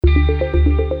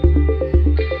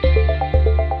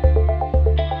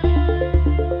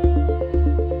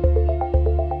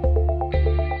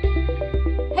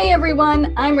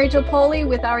everyone, I'm Rachel Poley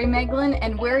with Ari Meglin,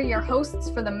 and we're your hosts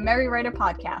for the Merry Writer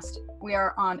podcast. We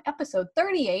are on episode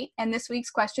 38, and this week's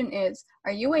question is,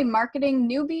 are you a marketing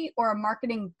newbie or a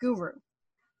marketing guru?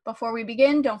 Before we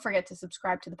begin, don't forget to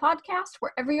subscribe to the podcast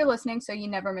wherever you're listening so you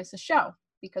never miss a show,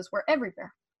 because we're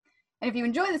everywhere. And if you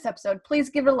enjoy this episode, please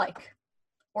give it a like,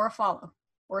 or a follow,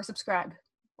 or a subscribe,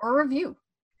 or a review.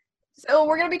 So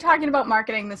we're going to be talking about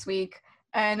marketing this week,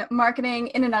 and marketing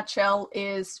in a nutshell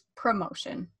is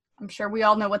promotion. I'm sure we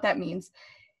all know what that means.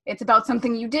 It's about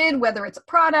something you did, whether it's a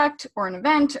product or an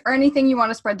event or anything you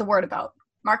want to spread the word about.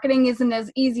 Marketing isn't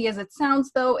as easy as it sounds,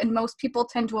 though, and most people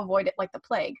tend to avoid it like the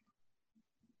plague.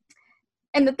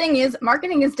 And the thing is,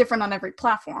 marketing is different on every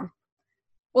platform.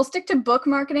 We'll stick to book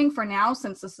marketing for now,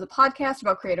 since this is a podcast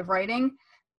about creative writing,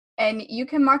 and you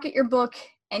can market your book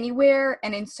anywhere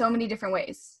and in so many different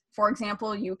ways. For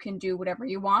example, you can do whatever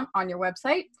you want on your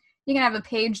website. You can have a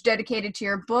page dedicated to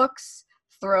your books,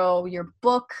 throw your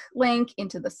book link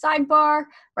into the sidebar,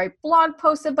 write blog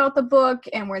posts about the book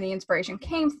and where the inspiration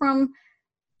came from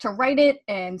to write it,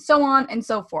 and so on and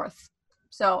so forth.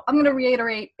 So I'm going to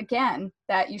reiterate again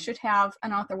that you should have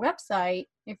an author website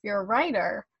if you're a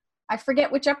writer. I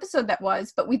forget which episode that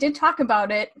was, but we did talk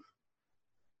about it,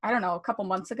 I don't know, a couple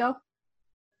months ago.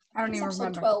 I don't even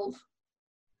remember. 12.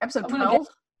 Episode 12?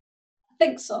 I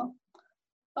think so.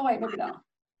 Oh, wait, maybe not.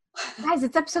 Guys,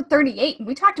 it's episode 38.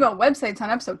 We talked about websites on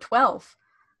episode 12.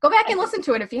 Go back and listen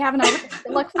to it if you haven't already.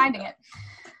 Good luck finding it.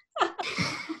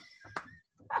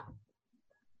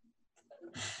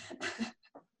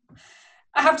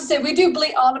 I have to say, we do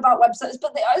bleat on about websites,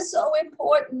 but they are so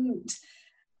important.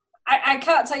 I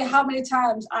can't tell you how many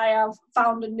times I have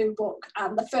found a new book,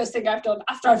 and the first thing I've done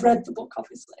after I've read the book,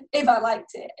 obviously, if I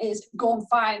liked it, is go and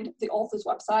find the author's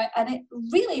website, and it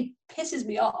really pisses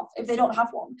me off if they don't have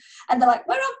one. And they're like,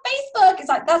 we're on Facebook. It's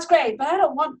like, that's great, but I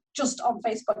don't want just on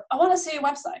Facebook. I want to see your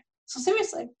website. So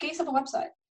seriously, get yourself a website.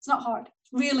 It's not hard.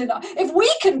 It's really not. If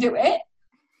we can do it,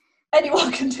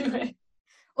 anyone can do it.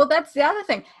 Well, that's the other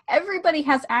thing. Everybody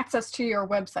has access to your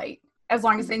website, as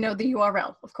long as they know the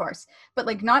URL, of course. But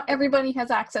like, not everybody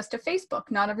has access to Facebook.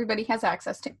 Not everybody has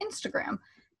access to Instagram.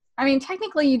 I mean,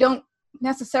 technically, you don't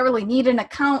necessarily need an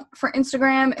account for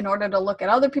Instagram in order to look at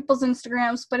other people's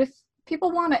Instagrams. But if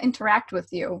people want to interact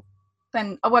with you,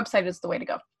 then a website is the way to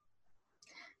go.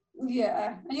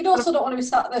 Yeah. And you also don't want to be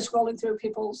sat there scrolling through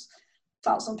people's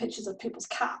thousands pictures of people's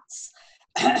cats.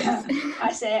 I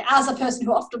say, as a person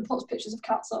who often puts pictures of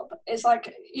cats up, it's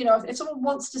like, you know, if someone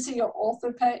wants to see your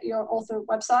author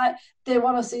website, they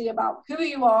want to see about who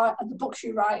you are and the books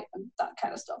you write and that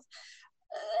kind of stuff.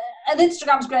 And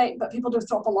Instagram's great, but people do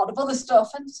throw up a lot of other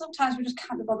stuff, and sometimes we just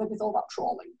can't be bothered with all that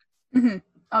trolling. Mm-hmm.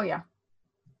 Oh yeah.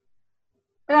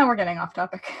 But now we're getting off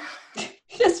topic.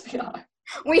 Yes, we are.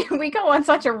 We go on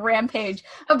such a rampage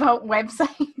about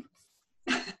websites.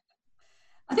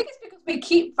 I think it's because we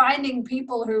keep finding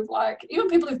people who've like, even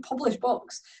people who've published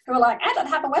books who are like, I don't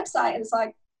have a website. And it's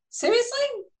like, seriously?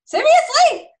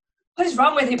 Seriously? What is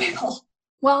wrong with you people?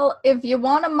 Well, if you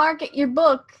want to market your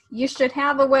book, you should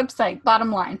have a website, bottom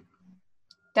line.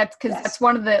 That's because That's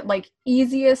one of the like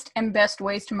easiest and best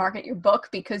ways to market your book,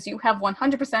 because you have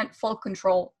 100% full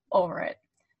control over it.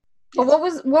 But what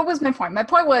was my point? My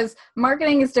point was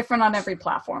marketing is different on every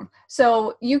platform.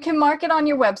 So you can market on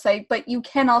your website, but you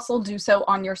can also do so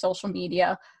on your social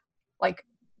media, like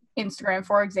Instagram,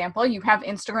 for example. You have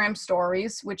Instagram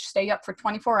stories, which stay up for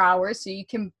 24 hours. So you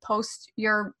can post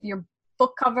your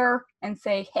book cover and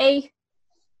say, hey,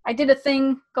 I did a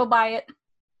thing, go buy it,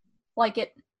 like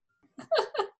it.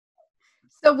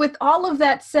 So with all of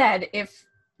that said, if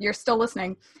you're still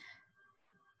listening,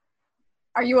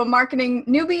 are you a marketing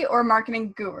newbie or a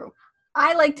marketing guru?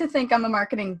 I like to think I'm a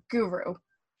marketing guru.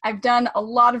 I've done a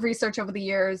lot of research over the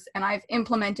years, and I've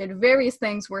implemented various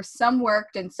things where some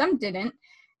worked and some didn't.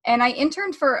 And I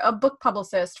interned for a book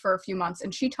publicist for a few months,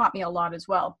 and she taught me a lot as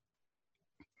well.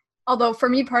 Although for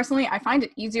me personally, I find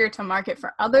it easier to market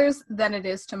for others than it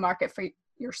is to market for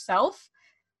yourself,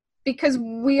 because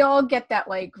we all get that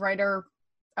like writer,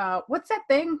 what's that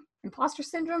thing? Imposter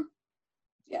syndrome?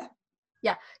 Yeah.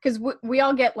 Yeah, because we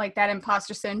all get like that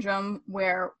imposter syndrome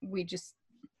where we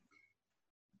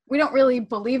don't really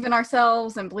believe in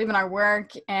ourselves and believe in our work,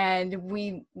 and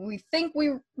we think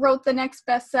we wrote the next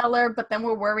bestseller, but then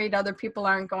we're worried other people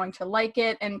aren't going to like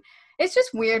it, and it's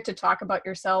just weird to talk about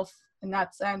yourself in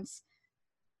that sense.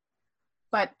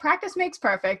 But practice makes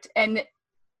perfect, and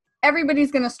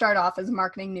everybody's going to start off as a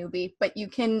marketing newbie, but you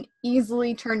can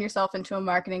easily turn yourself into a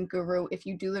marketing guru if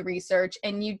you do the research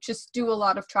and you just do a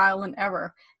lot of trial and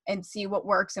error and see what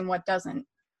works and what doesn't.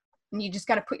 And you just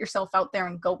got to put yourself out there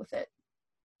and go with it.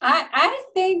 I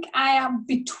think I am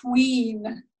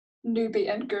between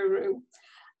newbie and guru.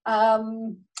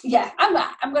 Yeah,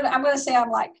 I'm gonna say I'm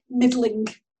like middling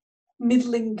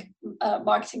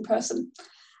marketing person.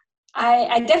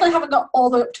 I definitely haven't got all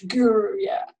the way up to guru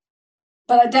yet,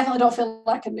 but I definitely don't feel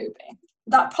like a newbie.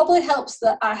 That probably helps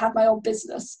that I have my own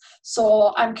business,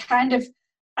 so I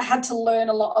had to learn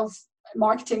a lot of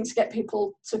marketing to get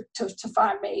people to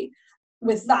find me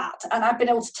with that, and I've been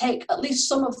able to take at least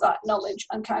some of that knowledge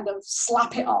and kind of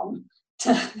slap it on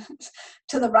to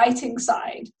to the writing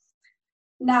side.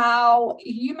 Now,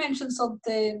 you mentioned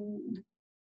something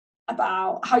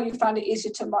about how you found it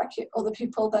easier to market other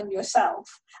people than yourself,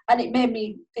 and it made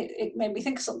me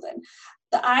think of something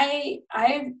that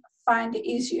I find it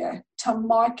easier to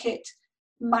market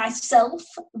myself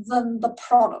than the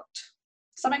product.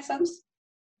 Does that make sense?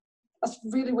 That's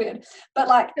really weird, but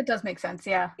like It does make sense.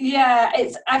 Yeah.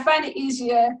 I find it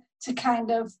easier to kind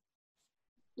of,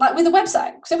 like with the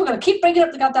website, because we're going to keep bringing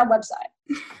up the goddamn website,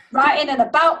 writing an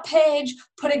about page,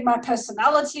 putting my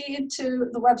personality into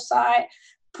the website,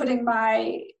 putting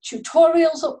my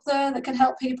tutorials up there that can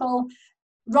help people,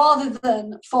 rather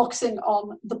than focusing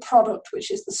on the product, which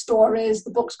is the stories,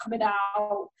 the books coming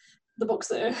out, the books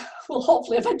that will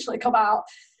hopefully eventually come out.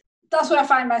 That's where I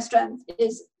find my strength,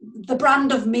 is the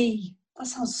brand of me. That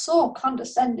sounds so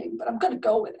condescending, but I'm going to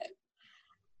go with it.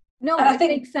 No, and it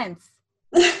makes sense.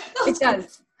 It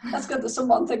does. That's good that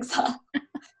someone thinks that.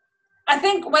 I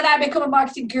think when I become a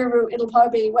marketing guru, it'll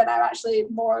probably be when I'm actually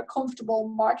more comfortable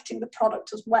marketing the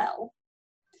product as well.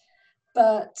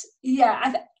 But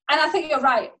yeah, I think you're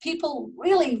right. People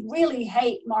really, really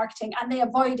hate marketing, and they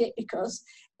avoid it because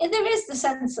there is the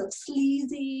sense of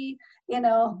sleazy, do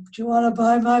you want to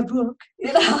buy my book?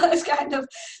 It's kind of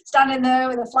standing there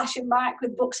with a flashing mic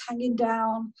with books hanging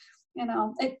down.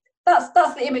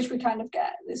 That's the image we kind of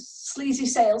get, this sleazy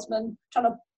salesman trying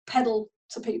to peddle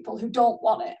to people who don't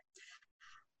want it.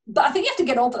 But I think you have to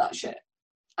get over that shit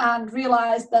and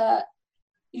realize that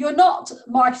you're not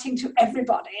marketing to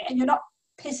everybody, and you're not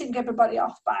pissing everybody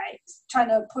off by trying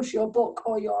to push your book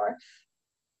or your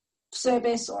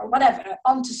service or whatever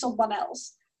onto someone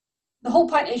else. The whole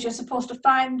point is you're supposed to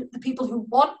find the people who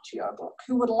want your book,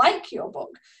 who would like your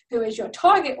book, who is your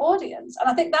target audience. And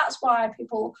I think that's why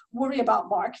people worry about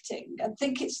marketing and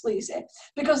think it's sleazy,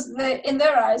 because in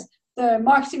their eyes, they're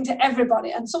marketing to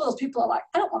everybody. And some of those people are like,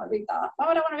 I don't want to read that. Why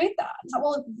would I want to read that? It's like,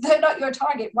 well, they're not your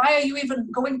target. Why are you even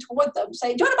going toward them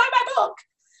saying, do you want to buy my book?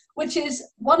 Which is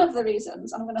one of the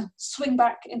reasons, and I'm going to swing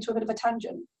back into a bit of a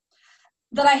tangent,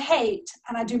 that I hate,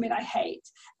 and I do mean I hate,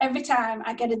 every time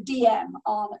I get a DM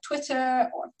on Twitter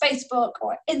or Facebook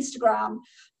or Instagram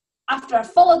after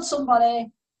I've followed somebody,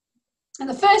 and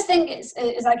the first thing is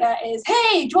I get is,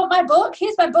 hey, do you want my book?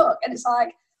 Here's my book. And it's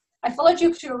like, I followed you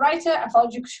because you're a writer, I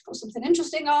followed you because you put something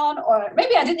interesting on, or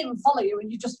maybe I didn't even follow you and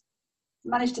you just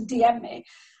managed to DM me.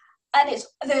 And it's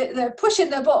they're pushing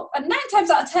their book. And 9 times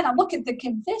out of 10, I'm looking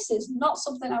thinking, this is not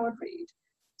something I would read.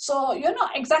 So you're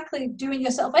not exactly doing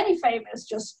yourself any favors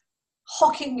just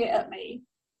hawking it at me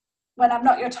when I'm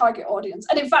not your target audience.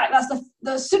 And in fact, that's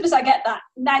as soon as I get that,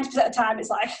 90% of the time, it's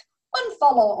like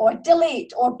unfollow or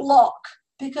delete or block,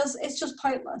 because it's just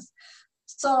pointless.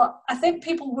 So I think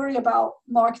people worry about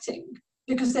marketing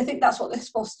because they think that's what they're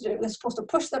supposed to do. They're supposed to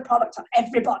push their product on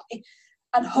everybody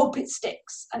and hope it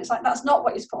sticks. And it's like, that's not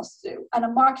what you're supposed to do. And a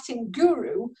marketing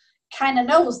guru kind of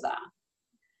knows that.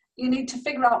 You need to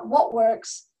figure out what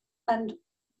works and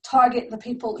target the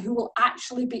people who will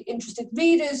actually be interested,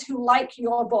 readers who like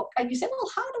your book. And you say,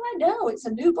 well, how do I know it's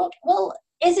a new book? Well,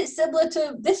 is it similar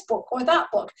to this book or that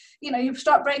book? You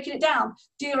start breaking it down.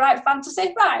 Do you write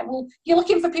fantasy? Right, well, you're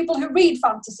looking for people who read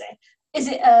fantasy. Is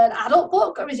it an adult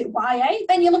book or is it YA?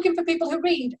 Then you're looking for people who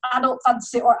read adult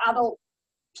fantasy or adult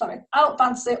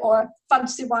fantasy or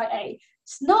fantasy YA.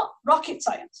 It's not rocket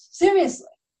science, seriously.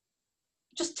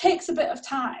 It just takes a bit of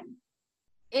time.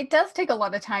 It does take a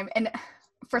lot of time. And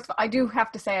first of all, I do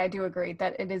have to say, I do agree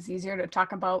that it is easier to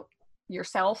talk about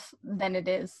yourself than it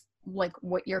is like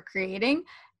what you're creating,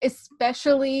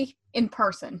 especially in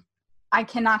person. I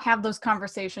cannot have those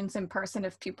conversations in person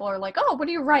if people are like, oh, what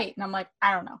do you write? And I'm like,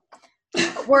 I don't know.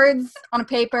 Words on a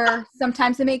paper,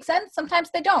 sometimes they make sense,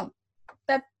 sometimes they don't.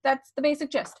 That's the basic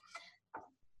gist.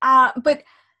 But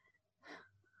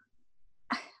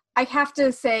I have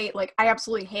to say, like, I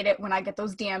absolutely hate it when I get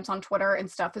those DMs on Twitter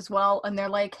and stuff as well. And they're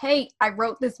like, hey, I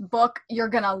wrote this book. You're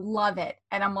going to love it.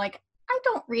 And I'm like, I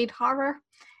don't read horror.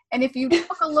 And if you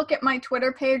took a look at my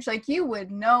Twitter page, like, you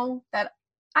would know that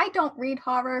I don't read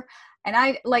horror. And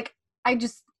I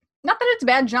just, not that it's a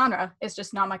bad genre, it's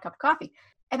just not my cup of coffee.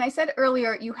 And I said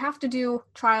earlier, you have to do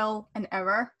trial and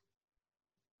error.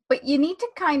 But you need to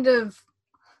kind of,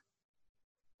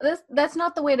 that's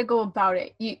not the way to go about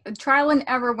it. Trial and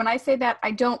error, when I say that,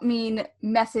 I don't mean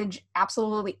message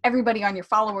absolutely everybody on your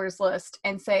followers list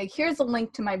and say, here's a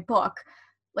link to my book.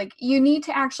 Like, you need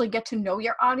to actually get to know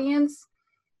your audience.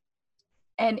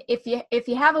 And if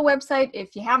you have a website,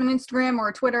 if you have an Instagram or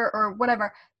a Twitter or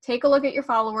whatever, take a look at your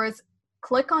followers,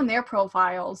 click on their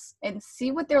profiles and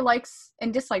see what their likes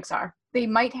and dislikes are. They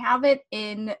might have it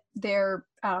in their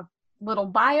little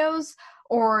bios,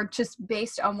 or just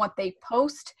based on what they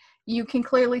post, you can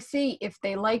clearly see if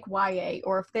they like YA,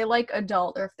 or if they like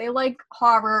adult, or if they like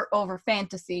horror over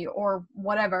fantasy or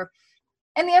whatever.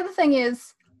 And the other thing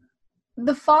is,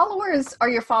 the followers are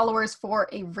your followers for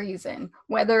a reason,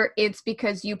 whether it's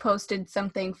because you posted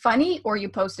something funny or you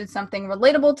posted something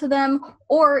relatable to them,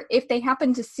 or if they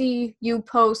happen to see you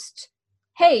post,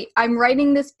 hey, I'm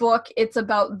writing this book, it's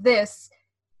about this,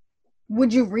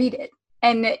 would you read it?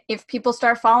 And if people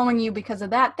start following you because of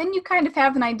that, then you kind of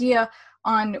have an idea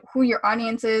on who your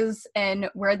audience is and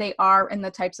where they are and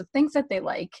the types of things that they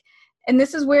like. And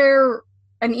this is where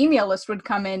an email list would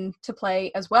come into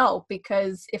play as well,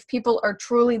 because if people are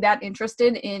truly that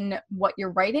interested in what you're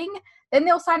writing, then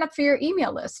they'll sign up for your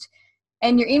email list.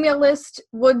 And your email list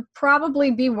would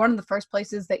probably be one of the first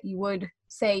places that you would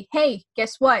say, hey,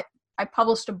 guess what? I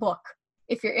published a book.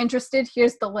 If you're interested,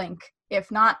 here's the link. If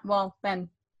not, well, then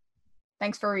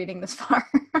thanks for reading this far.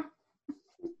 The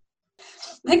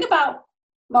thing about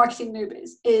marketing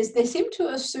newbies is they seem to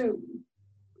assume,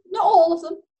 not all of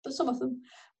them, but some of them,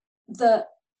 that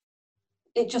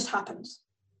it just happens.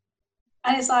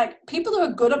 And it's like, people who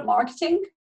are good at marketing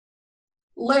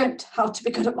learned how to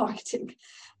be good at marketing.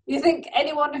 You think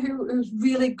anyone who's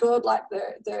really good, like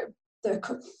the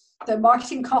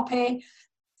marketing copy,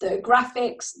 the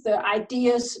graphics, the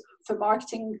ideas for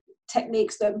marketing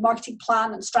techniques, the marketing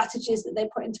plan and strategies that they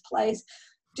put into place,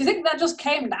 do you think that just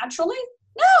came naturally?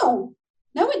 No,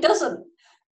 it doesn't.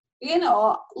 You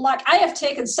know, like, I have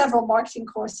taken several marketing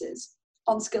courses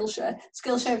on Skillshare.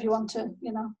 Skillshare, if you want to,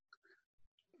 you know,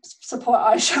 support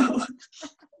our show.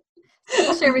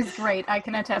 Skillshare is great. I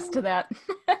can attest to that.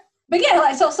 But yeah,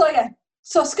 like, so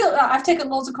I've taken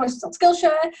loads of courses on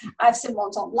Skillshare. I've seen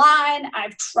ones online.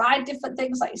 I've tried different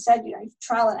things, like you said, you know,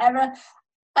 trial and error.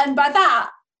 And by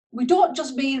that, we don't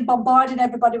just mean bombarding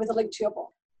everybody with a link to your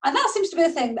book. And that seems to be the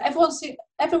thing that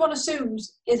everyone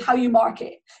assumes is how you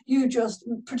market. You just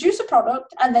produce a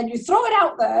product and then you throw it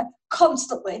out there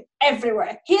constantly,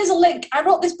 everywhere. Here's a link. I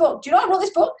wrote this book. Do you know I wrote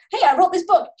this book? Hey, I wrote this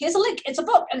book. Here's a link. It's a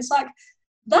book. And it's like,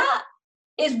 that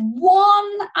is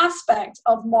one aspect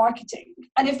of marketing.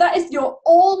 And if that is your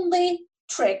only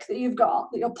trick that you've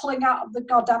got, that you're pulling out of the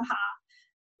goddamn hat,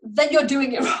 then you're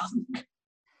doing it wrong.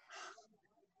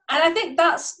 And I think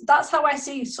that's how I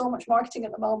see so much marketing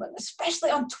at the moment, especially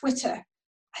on Twitter.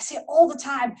 I see it all the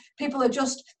time. People are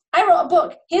just, I wrote a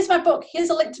book. Here's my book. Here's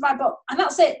a link to my book. And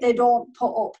that's it. They don't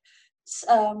put up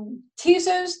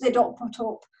teasers. They don't put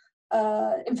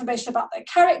up information about their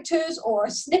characters or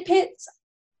snippets.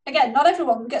 Again, not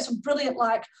everyone. We get some brilliant,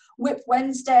 like, Whip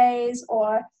Wednesdays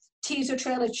or Teaser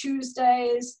Trailer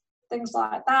Tuesdays, things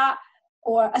like that,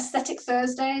 or Aesthetic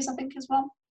Thursdays, I think, as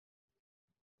well.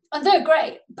 And they're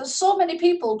great, but so many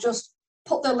people just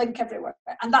put their link everywhere,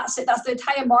 and that's it. That's the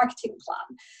entire marketing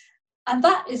plan, and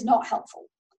that is not helpful.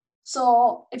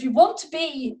 So if you want to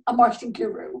be a marketing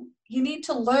guru, you need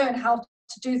to learn how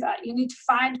to do that. You need to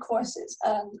find courses,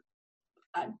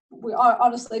 and we are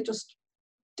honestly just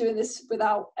doing this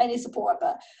without any support,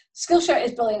 but Skillshare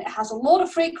is brilliant. It has a lot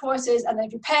of free courses, and then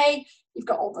if you pay, you've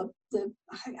got all the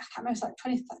I can't remember, it's like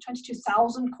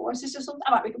 22,000 courses or something.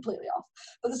 I might be completely off,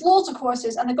 but there's loads of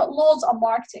courses, and they've got loads on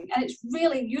marketing, and it's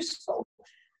really useful.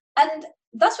 And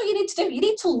that's what you need to do. You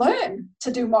need to learn to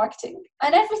do marketing,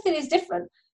 and everything is different.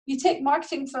 You take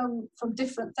marketing from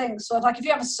different things. So, like, if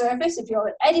you have a service, if you're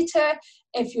an editor,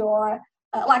 if you're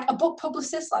like a book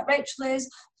publicist, like Rachel is,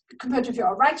 compared to if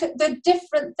you're a writer, they're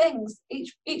different things.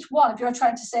 Each one, if you're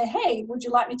trying to say, hey, would you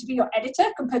like me to be your editor,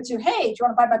 compared to, hey, do you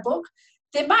want to buy my book?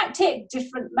 They might take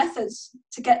different methods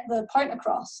to get the point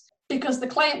across, because the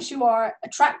clients you are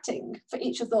attracting for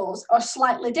each of those are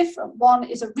slightly different. One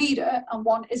is a reader and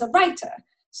one is a writer.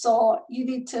 So you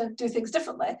need to do things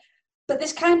differently. But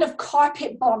this kind of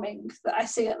carpet bombing that I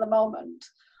see at the moment,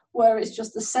 where it's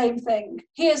just the same thing.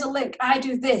 Here's a link. I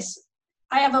do this.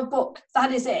 I have a book.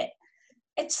 That is it.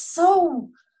 It's so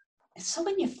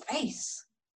in your face.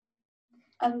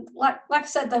 And like I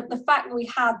said, the fact that we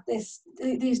had these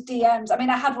DMs, I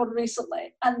mean, I had one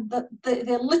recently, and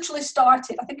they literally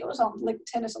started, I think it was on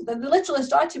LinkedIn or something, they literally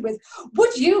started with,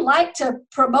 would you like to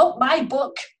promote my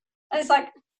book? And it's like,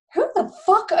 who the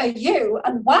fuck are you?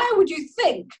 And why would you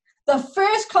think The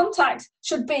first contact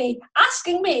should be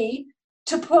asking me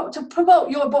to promote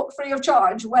your book free of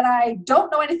charge when I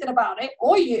don't know anything about it,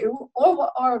 or you,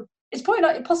 or it's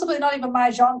possibly not even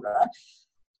my genre.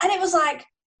 And it was like,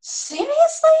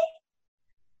 seriously?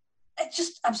 It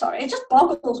just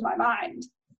boggles my mind.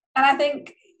 And I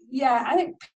think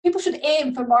people should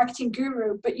aim for marketing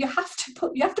guru, but you have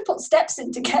to put steps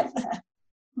in to get there.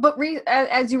 But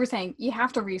as you were saying, you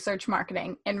have to research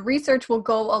marketing, and research will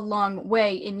go a long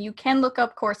way, and you can look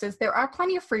up courses. There are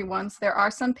plenty of free ones. There are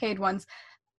some paid ones.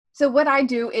 So what I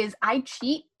do is I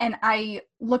cheat and I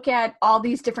look at all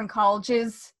these different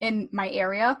colleges in my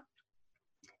area.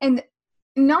 And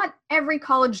not every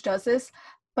college does this,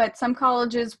 but some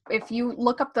colleges, if you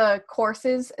look up the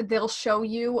courses, they'll show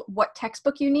you what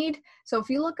textbook you need. So if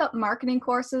you look up marketing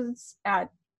courses at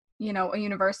a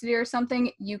university or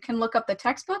something, you can look up the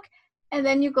textbook, and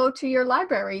then you go to your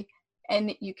library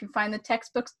and you can find the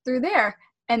textbooks through there,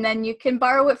 and then you can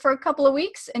borrow it for a couple of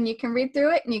weeks and you can read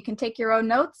through it and you can take your own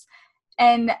notes.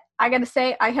 And I got to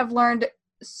say, I have learned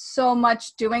so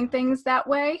much doing things that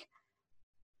way,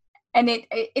 and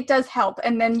it does help.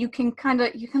 And then you can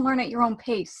learn at your own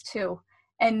pace too.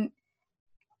 And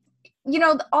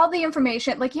all the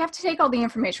information, like, you have to take all the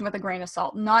information with a grain of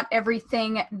salt. Not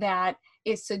everything that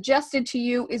is suggested to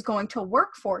you is going to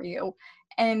work for you.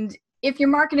 And if you're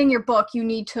marketing your book, you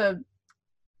need to,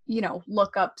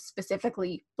 look up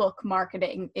specifically book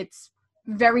marketing. It's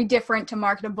very different to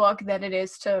market a book than it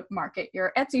is to market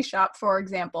your Etsy shop, for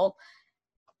example.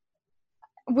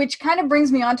 Which kind of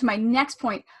brings me on to my next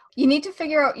point. You need to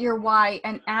figure out your why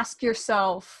and ask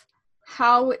yourself,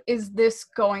 how is this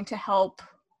going to help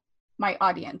my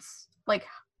audience? Like,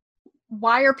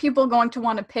 why are people going to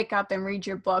want to pick up and read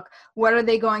your book? What are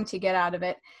they going to get out of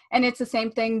it? And it's the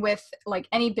same thing with like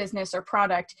any business or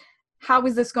product. How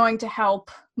is this going to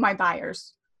help my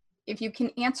buyers? If you can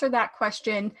answer that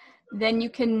question, then you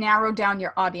can narrow down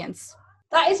your audience.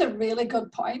 That is a really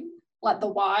good point, like the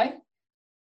why.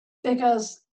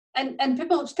 Because and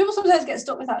people sometimes get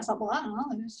stuck with that. It's like, well, I don't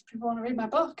know, people want to read my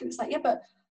book. And it's like, yeah, but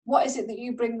what is it that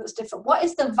you bring that's different? What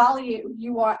is the value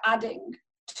you are adding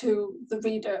to the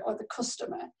reader or the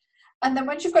customer? And then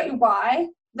once you've got your why,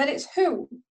 then it's who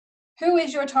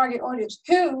is your target audience?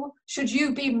 Who should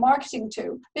you be marketing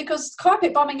to? Because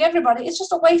carpet bombing everybody, it's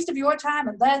just a waste of your time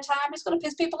and their time. It's going to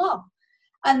piss people off.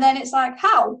 And then it's like,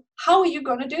 how are you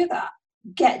going to do that?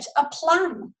 Get a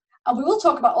plan. And we will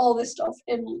talk about all this stuff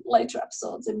in later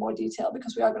episodes in more detail,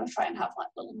 because we are going to try and have like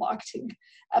little marketing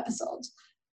episodes.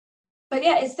 But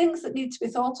yeah, it's things that need to be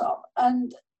thought of.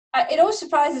 And it always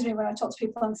surprises me when I talk to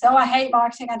people and say, oh, I hate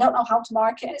marketing, I don't know how to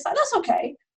market. And it's like, that's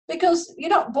okay, because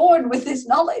you're not born with this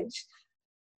knowledge.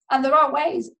 And there are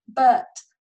ways, but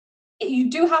you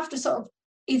do have to sort of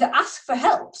either ask for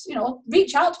help,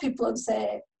 reach out to people and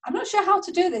say, I'm not sure how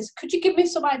to do this. Could you give me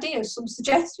some ideas, some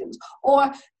suggestions,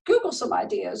 or Google some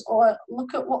ideas, or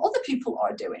look at what other people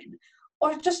are doing,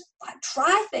 or just like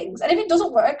try things. And if it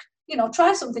doesn't work,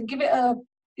 try something, give it a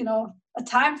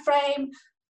time frame,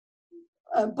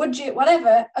 a budget,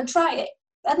 whatever, and try it.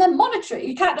 And then monitor it.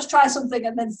 You can't just try something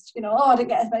and then, I didn't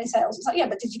get as many sales. It's like, yeah,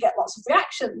 but did you get lots of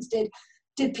reactions?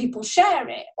 Did people share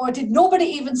it? Or did nobody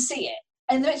even see it?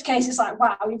 In which case it's like,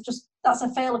 wow, that's a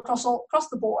fail across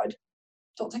the board.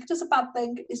 Don't take it as a bad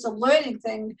thing. It's a learning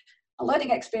thing, a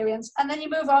learning experience. And then you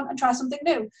move on and try something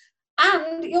new.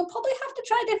 And you'll probably have to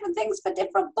try different things for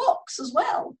different books as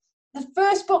well. The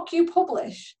first book you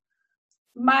publish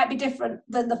might be different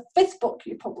than the fifth book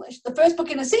you publish. The first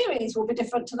book in a series will be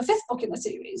different to the fifth book in a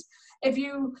series. If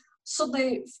you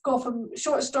suddenly go from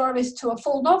short stories to a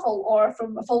full novel, or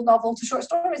from a full novel to short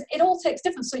stories, it all takes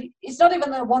different. So it's not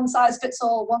even a one size fits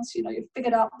all. Once you've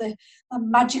figured out the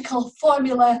magical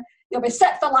formula, you'll be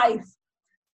set for life.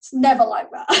 It's never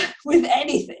like that with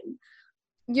anything.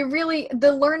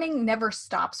 The learning never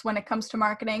stops when it comes to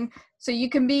marketing. So you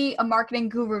can be a marketing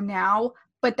guru now,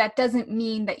 but that doesn't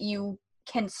mean that you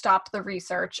can stop the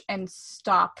research and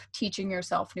stop teaching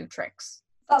yourself new tricks.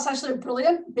 That's actually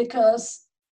brilliant, because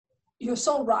you're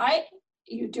so right.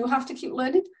 You do have to keep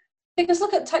learning, because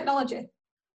look at technology.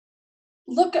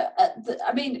 Look at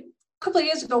a couple of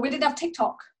years ago, we didn't have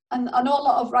TikTok. And I know a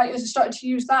lot of writers are starting to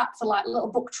use that for like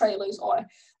little book trailers or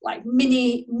like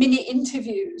mini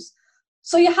interviews.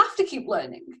 So you have to keep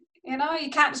learning. You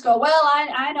can't just go, well,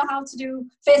 I know how to do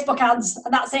Facebook ads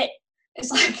and that's it.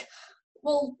 It's like,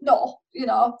 well, no,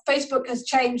 Facebook has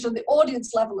changed and the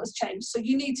audience level has changed. So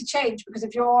you need to change, because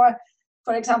if you're,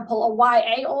 for example, a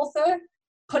YA author,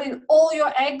 putting all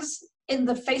your eggs in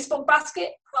the Facebook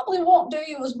basket probably won't do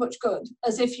you as much good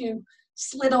as if you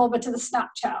slid over to the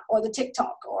Snapchat or the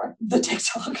TikTok or the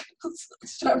TikTok.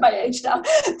 Showing my age now.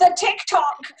 The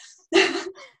TikTok.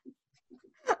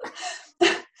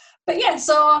 But yeah,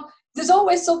 so there's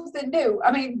always something new.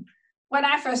 I mean, when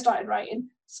I first started writing,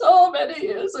 so many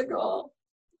years ago,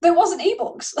 there wasn't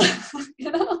ebooks,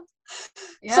 you know?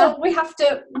 Yeah. So we have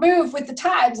to move with the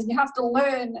times, and you have to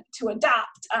learn to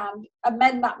adapt and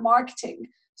amend that marketing.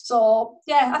 So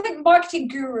yeah, I think marketing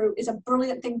guru is a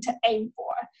brilliant thing to aim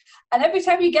for. And every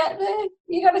time you get there,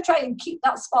 you got to try and keep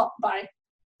that spot by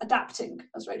adapting,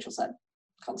 as Rachel said,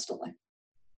 constantly.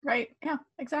 Right. Yeah,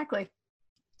 exactly.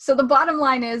 So the bottom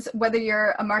line is, whether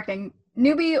you're a marketing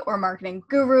newbie or marketing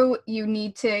guru, you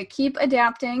need to keep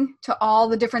adapting to all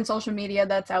the different social media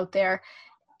that's out there.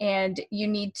 And you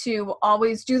need to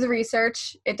always do the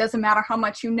research. It doesn't matter how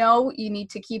much you know, you need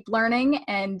to keep learning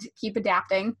and keep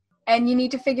adapting. And you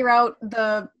need to figure out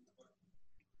the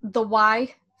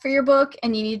why for your book,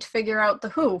 and you need to figure out the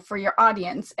who for your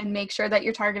audience and make sure that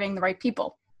you're targeting the right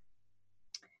people.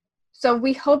 So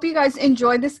we hope you guys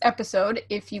enjoyed this episode.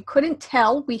 If you couldn't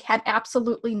tell, we had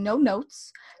absolutely no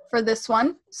notes for this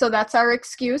one, so that's our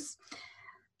excuse.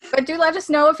 But do let us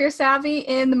know if you're savvy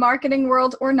in the marketing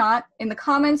world or not in the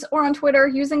comments or on Twitter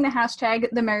using the hashtag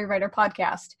The Merry Writer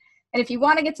Podcast. And if you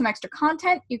want to get some extra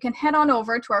content, you can head on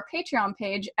over to our Patreon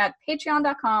page at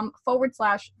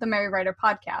patreon.com/The Merry Writer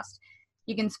Podcast.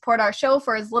 You can support our show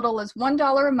for as little as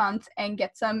 $1 a month and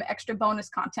get some extra bonus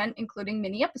content, including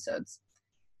mini episodes.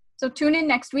 So tune in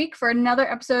next week for another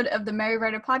episode of the Merry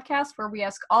Writer Podcast, where we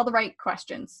ask all the right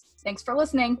questions. Thanks for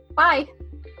listening. Bye.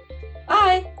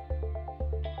 Bye.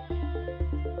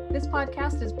 This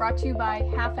podcast is brought to you by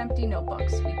Half Empty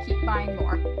Notebooks. We keep buying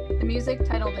more. The music,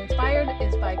 titled Inspired,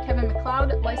 is by Kevin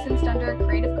MacLeod, licensed under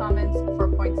Creative Commons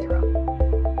 4.0.